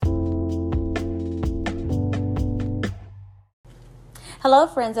Hello,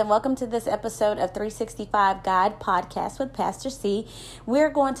 friends, and welcome to this episode of 365 Guide Podcast with Pastor C. We're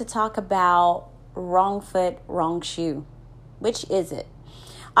going to talk about wrong foot, wrong shoe. Which is it?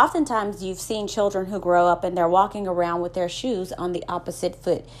 Oftentimes, you've seen children who grow up and they're walking around with their shoes on the opposite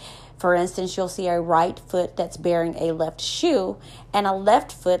foot. For instance, you'll see a right foot that's bearing a left shoe and a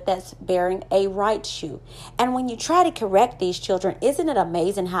left foot that's bearing a right shoe. And when you try to correct these children, isn't it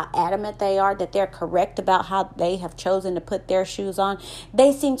amazing how adamant they are that they're correct about how they have chosen to put their shoes on?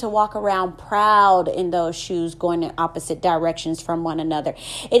 They seem to walk around proud in those shoes going in opposite directions from one another.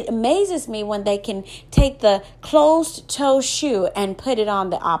 It amazes me when they can take the closed toe shoe and put it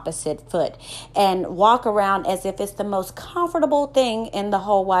on the opposite foot and walk around as if it's the most comfortable thing in the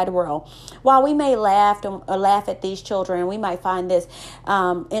whole wide world. While we may laugh at these children, and we might find this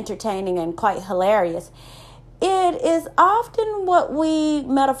entertaining and quite hilarious, it is often what we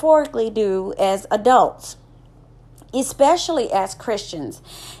metaphorically do as adults, especially as Christians.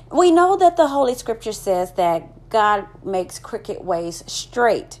 We know that the Holy Scripture says that God makes crooked ways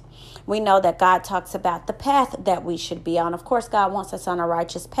straight. We know that God talks about the path that we should be on. Of course, God wants us on a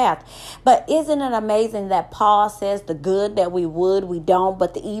righteous path. But isn't it amazing that Paul says the good that we would, we don't,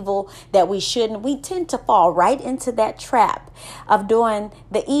 but the evil that we shouldn't? We tend to fall right into that trap of doing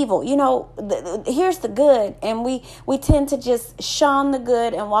the evil. You know, here's the good, and we tend to just shun the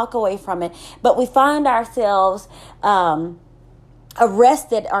good and walk away from it. But we find ourselves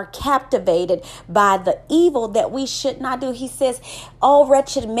arrested or captivated by the evil that we should not do. He says, "Oh,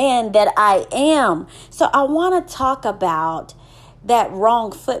 wretched man that I am." So I want to talk about that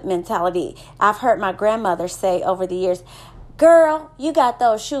wrong foot mentality. I've heard my grandmother say over the years, "Girl, you got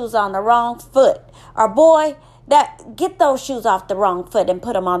those shoes on the wrong foot." Or, "Boy, get those shoes off the wrong foot and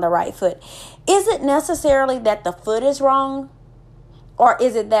put them on the right foot." Is it necessarily that the foot is wrong? Or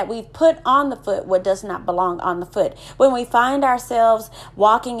is it that we've put on the foot what does not belong on the foot? When we find ourselves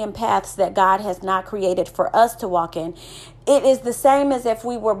walking in paths that God has not created for us to walk in, it is the same as if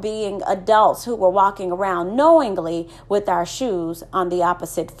we were being adults who were walking around knowingly with our shoes on the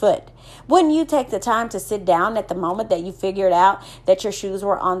opposite foot. Wouldn't you take the time to sit down at the moment that you figured out that your shoes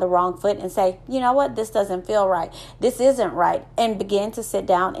were on the wrong foot and say, "You know what, this doesn't feel right. This isn't right," and begin to sit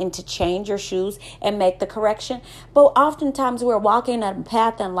down and to change your shoes and make the correction? But oftentimes we're walking a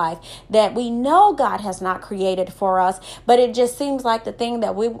path in life that we know God has not created for us, but it just seems like the thing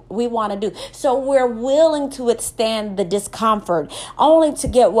that we want to do. So we're willing to withstand the discomfort only to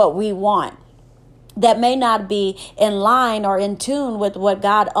get what we want that may not be in line or in tune with what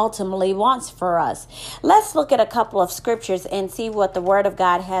God ultimately wants for us. Let's look at a couple of scriptures and see what the Word of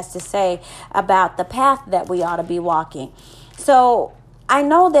God has to say about the path that we ought to be walking. So I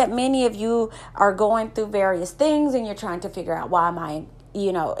know that many of you are going through various things and you're trying to figure out why am I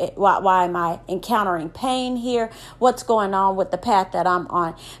encountering pain here? What's going on with the path that I'm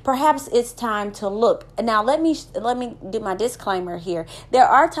on? Perhaps it's time to look. Now, let me do my disclaimer here. There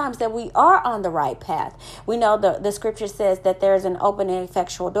are times that we are on the right path. We know the scripture says that there's an open and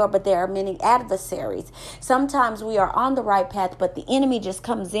effectual door, but there are many adversaries. Sometimes we are on the right path, but the enemy just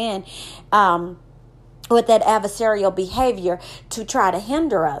comes in with that adversarial behavior to try to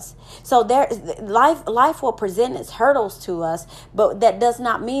hinder us. So life will present its hurdles to us, but that does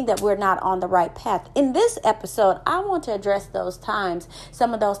not mean that we're not on the right path. In this episode, I want to address those times,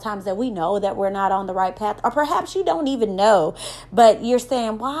 some of those times that we know that we're not on the right path, or perhaps you don't even know, but you're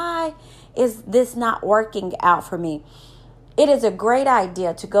saying, "Why is this not working out for me?" It is a great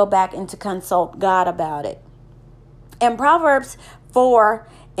idea to go back and to consult God about it. In Proverbs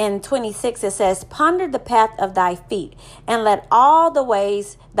 4:26, it says, "Ponder the path of thy feet, and let all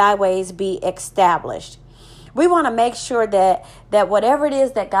thy ways be established." We want to make sure that whatever it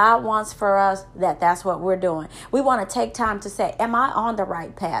is that God wants for us, that's what we're doing. We want to take time to say, am I on the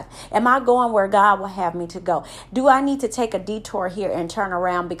right path? Am I going where God will have me to go? Do I need to take a detour here and turn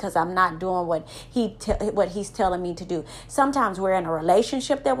around because I'm not doing what He's telling me to do? Sometimes we're in a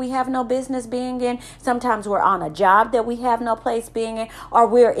relationship that we have no business being in. Sometimes we're on a job that we have no place being in, or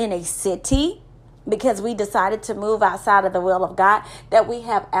we're in a city because we decided to move outside of the will of God that we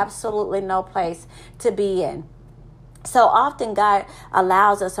have absolutely no place to be in. So often God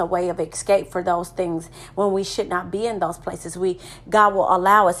allows us a way of escape for those things when we should not be in those places. God will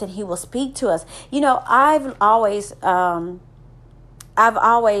allow us and He will speak to us. You know, I've always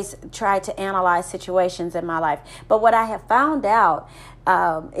tried to analyze situations in my life. But what I have found out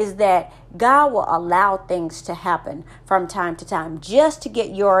is that God will allow things to happen from time to time just to get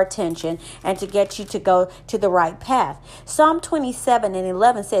your attention and to get you to go to the right path. Psalm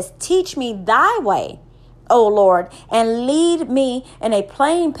 27:11 says, "Teach me thy way, O Lord, and lead me in a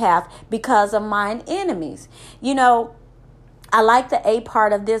plain path because of mine enemies." You know, I like the A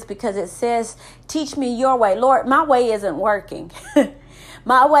part of this because it says, teach me your way. Lord, my way isn't working.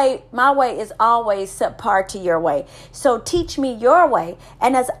 My way is always subpar to your way. So teach me your way.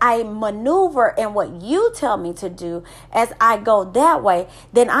 And as I maneuver in what you tell me to do, as I go that way,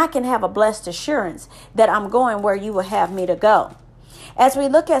 then I can have a blessed assurance that I'm going where you will have me to go. As we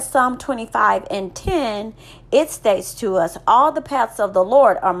look at Psalm 25:10, it states to us, all the paths of the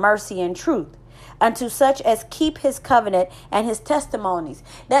Lord are mercy and truth, unto such as keep his covenant and his testimonies.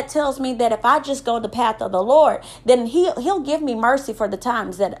 That tells me that if I just go the path of the Lord, then he'll give me mercy for the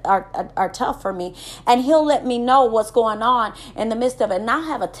times that are tough for me. And he'll let me know what's going on in the midst of it. And I'll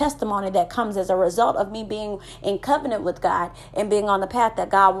have a testimony that comes as a result of me being in covenant with God and being on the path that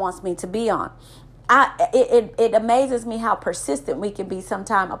God wants me to be on. It amazes me how persistent we can be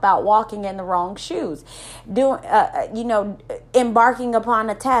sometimes about walking in the wrong shoes, embarking upon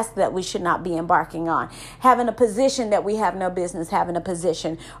a task that we should not be embarking on, having a position that we have no business having a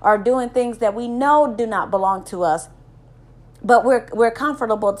position, or doing things that we know do not belong to us. But we're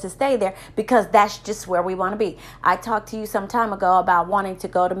comfortable to stay there because that's just where we want to be. I talked to you some time ago about wanting to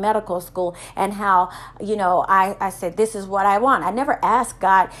go to medical school and how, I said, this is what I want. I never asked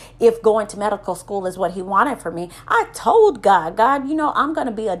God if going to medical school is what he wanted for me. I told God, I'm going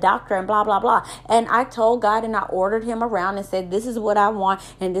to be a doctor and blah, blah, blah. And I told God and I ordered him around and said, this is what I want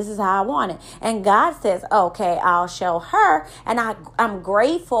and this is how I want it. And God says, okay, I'll show her. And I'm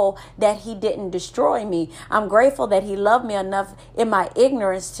grateful that he didn't destroy me. I'm grateful that he loved me enough in my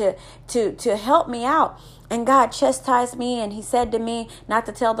ignorance to help me out. And God chastised me, and he said to me, not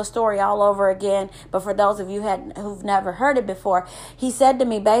to tell the story all over again, but for those of you who've never heard it before, he said to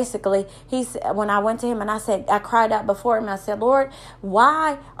me basically, when I went to him and I cried out before him, I said, Lord,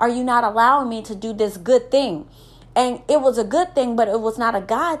 why are you not allowing me to do this good thing? And it was a good thing, but it was not a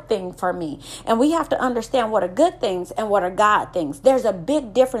God thing for me. And we have to understand what are good things and what are God things. There's a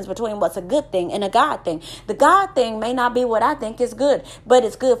big difference between what's a good thing and a God thing. The God thing may not be what I think is good, but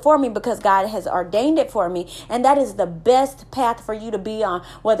it's good for me because God has ordained it for me. And that is the best path for you to be on,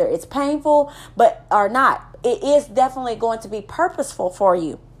 whether it's painful or not. It is definitely going to be purposeful for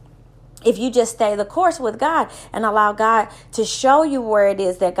you if you just stay the course with God and allow God to show you where it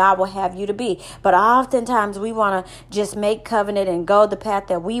is that God will have you to be. But oftentimes we want to just make covenant and go the path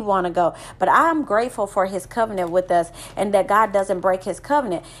that we want to go. But I'm grateful for his covenant with us and that God doesn't break his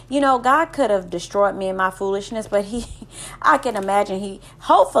covenant. God could have destroyed me in my foolishness, but I can imagine he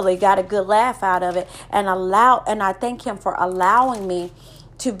hopefully got a good laugh out of it and I thank him for allowing me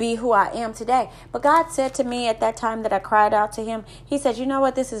to be who I am today. But God said to me at that time that I cried out to him, he said, you know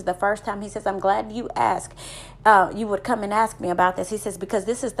what? This is the first time. He says, I'm glad you asked. You would come and ask me about this. He says, because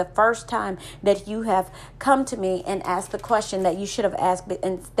this is the first time that you have come to me and asked the question that you should have asked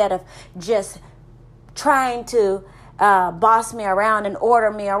instead of just trying to boss me around and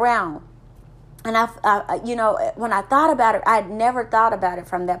order me around. And when I thought about it, I had never thought about it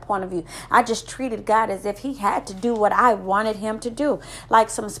from that point of view. I just treated God as if he had to do what I wanted him to do, like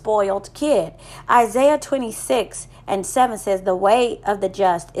some spoiled kid. Isaiah 26:7 says, the way of the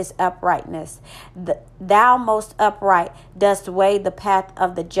just is uprightness. Thou most upright dost weigh the path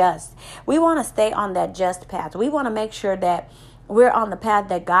of the just. We want to stay on that just path. We want to make sure that we're on the path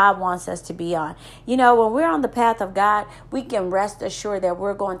that God wants us to be on. When we're on the path of God, we can rest assured that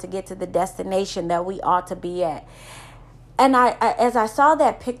we're going to get to the destination that we ought to be at. And as I saw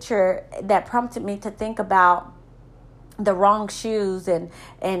that picture, that prompted me to think about the wrong shoes and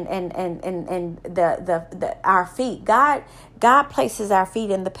the our feet. God places our feet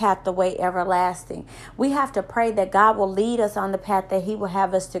in the path, the way everlasting. We have to pray that God will lead us on the path that he will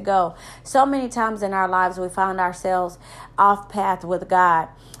have us to go. So many times in our lives, we find ourselves off path with God.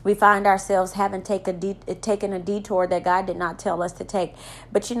 We find ourselves having taken a detour that God did not tell us to take.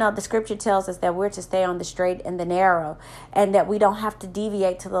 But the scripture tells us that we're to stay on the straight and the narrow, and that we don't have to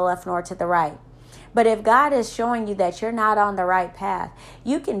deviate to the left nor to the right. But if God is showing you that you're not on the right path,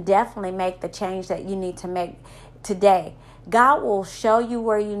 you can definitely make the change that you need to make today. God will show you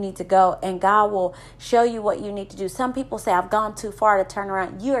where you need to go, and God will show you what you need to do. Some people say, I've gone too far to turn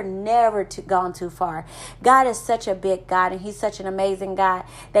around. You're never gone too far. God is such a big God, and he's such an amazing God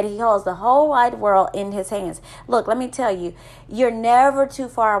that he holds the whole wide world in his hands. Look, let me tell you, you're never too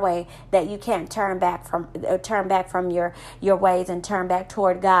far away that you can't turn back from your ways and turn back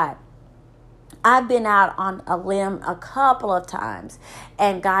toward God. I've been out on a limb a couple of times,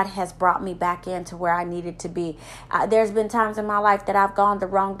 and God has brought me back into where I needed to be. There's been times in my life that I've gone the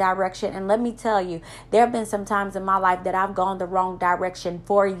wrong direction. And let me tell you, there have been some times in my life that I've gone the wrong direction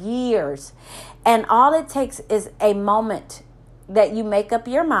for years. And all it takes is a moment that you make up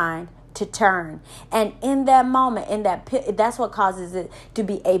your mind to turn. And in that moment, that's what causes it to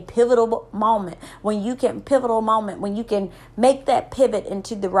be a pivotal moment. When you can make that pivot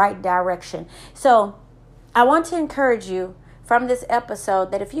into the right direction. So I want to encourage you from this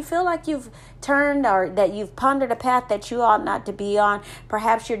episode that if you feel like you've turned or that you've pondered a path that you ought not to be on,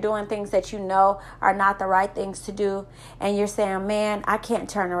 perhaps you're doing things that you know are not the right things to do, and you're saying, man, I can't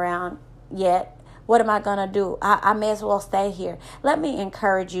turn around yet. What am I going to do? I may as well stay here. Let me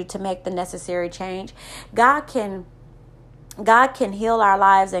encourage you to make the necessary change. God can heal our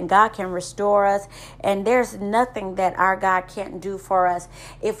lives, and God can restore us. And there's nothing that our God can't do for us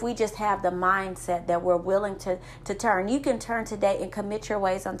if we just have the mindset that we're willing to turn. You can turn today and commit your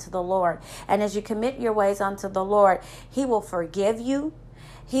ways unto the Lord. And as you commit your ways unto the Lord, He will forgive you.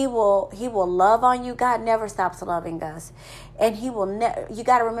 He will love on you. God never stops loving us. And He will you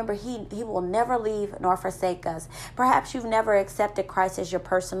got to remember, He will never leave nor forsake us. Perhaps you've never accepted Christ as your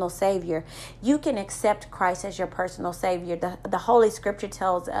personal Savior. You can accept Christ as your personal Savior. The Holy Scripture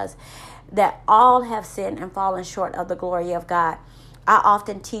tells us that all have sinned and fallen short of the glory of God. I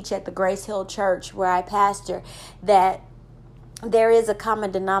often teach at the Grace Hill Church where I pastor that there is a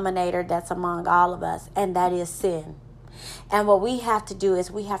common denominator that's among all of us, and that is sin. And what we have to do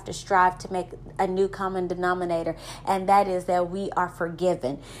is we have to strive to make a new common denominator, and that is that we are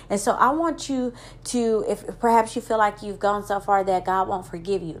forgiven. And so I want you to, if perhaps you feel like you've gone so far that God won't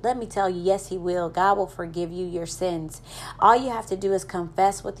forgive you, let me tell you, yes, He will. God will forgive you your sins. All you have to do is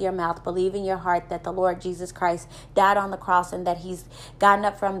confess with your mouth, believe in your heart that the Lord Jesus Christ died on the cross and that He's gotten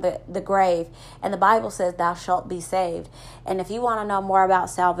up from the grave. And the Bible says thou shalt be saved. And if you want to know more about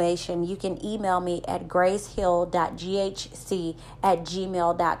salvation, you can email me at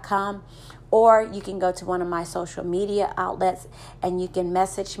gracehill.ghc@gmail.com. Or you can go to one of my social media outlets and you can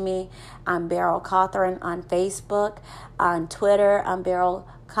message me. I'm Beryl Cawthorn on Facebook. On Twitter, I'm Beryl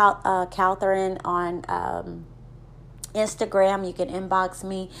Cawthorn. On Instagram, you can inbox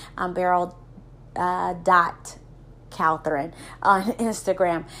me. I'm Beryl Cawthorn on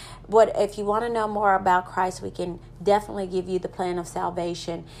Instagram. If you want to know more about Christ, we can definitely give you the plan of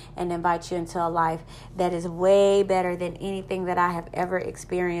salvation and invite you into a life that is way better than anything that I have ever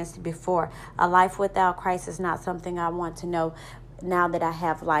experienced before. A life without Christ is not something I want to know now that I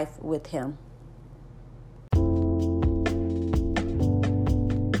have life with Him.